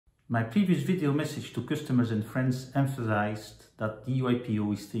My previous video message to customers and friends emphasized that the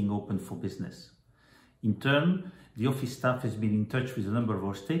EUIPO is staying open for business. In turn, the office staff has been in touch with a number of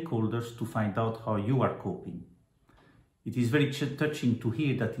our stakeholders to find out how you are coping. It is very touching to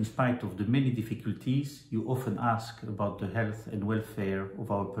hear that in spite of the many difficulties, you often ask about the health and welfare of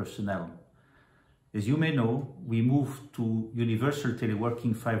our personnel. As you may know, we moved to universal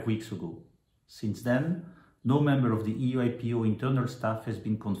teleworking 5 weeks ago. Since then, no member of the EUIPO internal staff has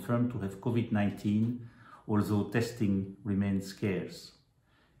been confirmed to have COVID-19, although testing remains scarce.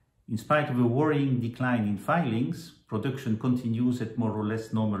 In spite of a worrying decline in filings, production continues at more or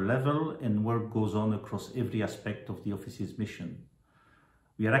less normal level and work goes on across every aspect of the office's mission.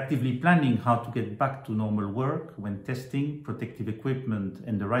 We are actively planning how to get back to normal work when testing, protective equipment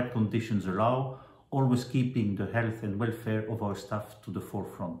and the right conditions allow, always keeping the health and welfare of our staff to the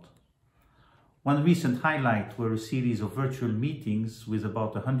forefront. One recent highlight were a series of virtual meetings with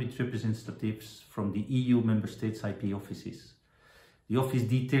about 100 representatives from the EU member states' IP offices. The office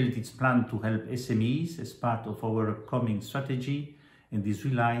detailed its plan to help SMEs as part of our upcoming strategy, and this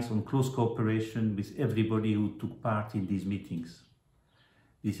relies on close cooperation with everybody who took part in these meetings.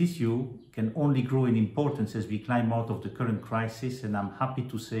 This issue can only grow in importance as we climb out of the current crisis, and I'm happy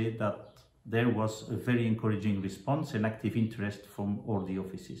to say that there was a very encouraging response and active interest from all the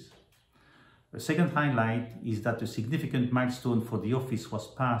offices. A second highlight is that a significant milestone for the office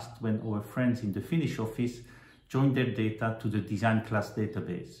was passed when our friends in the Finnish office joined their data to the design class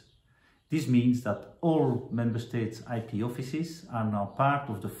database. This means that all member states' IP offices are now part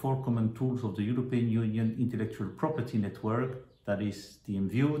of the 4 common tools of the European Union Intellectual Property Network, that is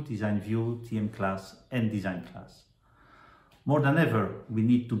TM-View, Design-View, TM-Class and Design Class. More than ever, we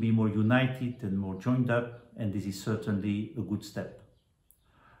need to be more united and more joined up, and this is certainly a good step.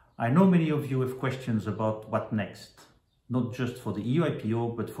 I know many of you have questions about what next, not just for the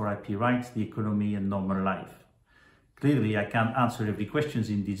EUIPO, but for IP rights, the economy and normal life. Clearly, I can't answer every question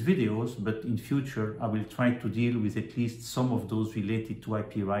in these videos, but in future, I will try to deal with at least some of those related to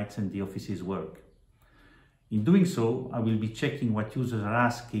IP rights and the office's work. In doing so, I will be checking what users are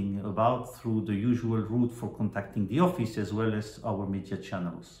asking about through the usual route for contacting the office as well as our media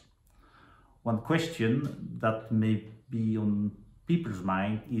channels. One question that may be on people's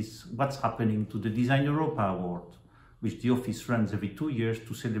mind is what's happening to the Design Europa Award, which the office runs every 2 years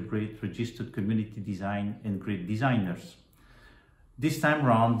to celebrate registered community design and great designers. This time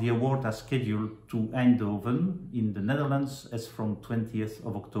round, the award is scheduled to Eindhoven in the Netherlands as from 20th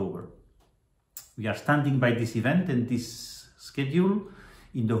of October. We are standing by this event and this schedule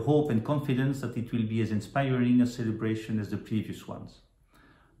in the hope and confidence that it will be as inspiring a celebration as the previous ones.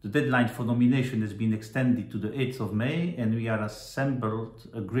 The deadline for nomination has been extended to the 8th of May, and we are assembled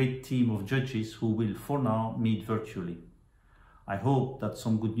a great team of judges who will for now meet virtually. I hope that's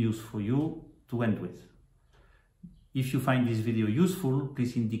some good news for you to end with. If you find this video useful,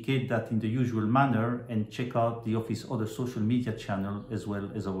 please indicate that in the usual manner and check out the office other social media channel as well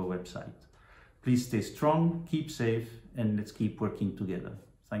as our website. Please stay strong, keep safe, and let's keep working together.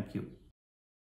 Thank you.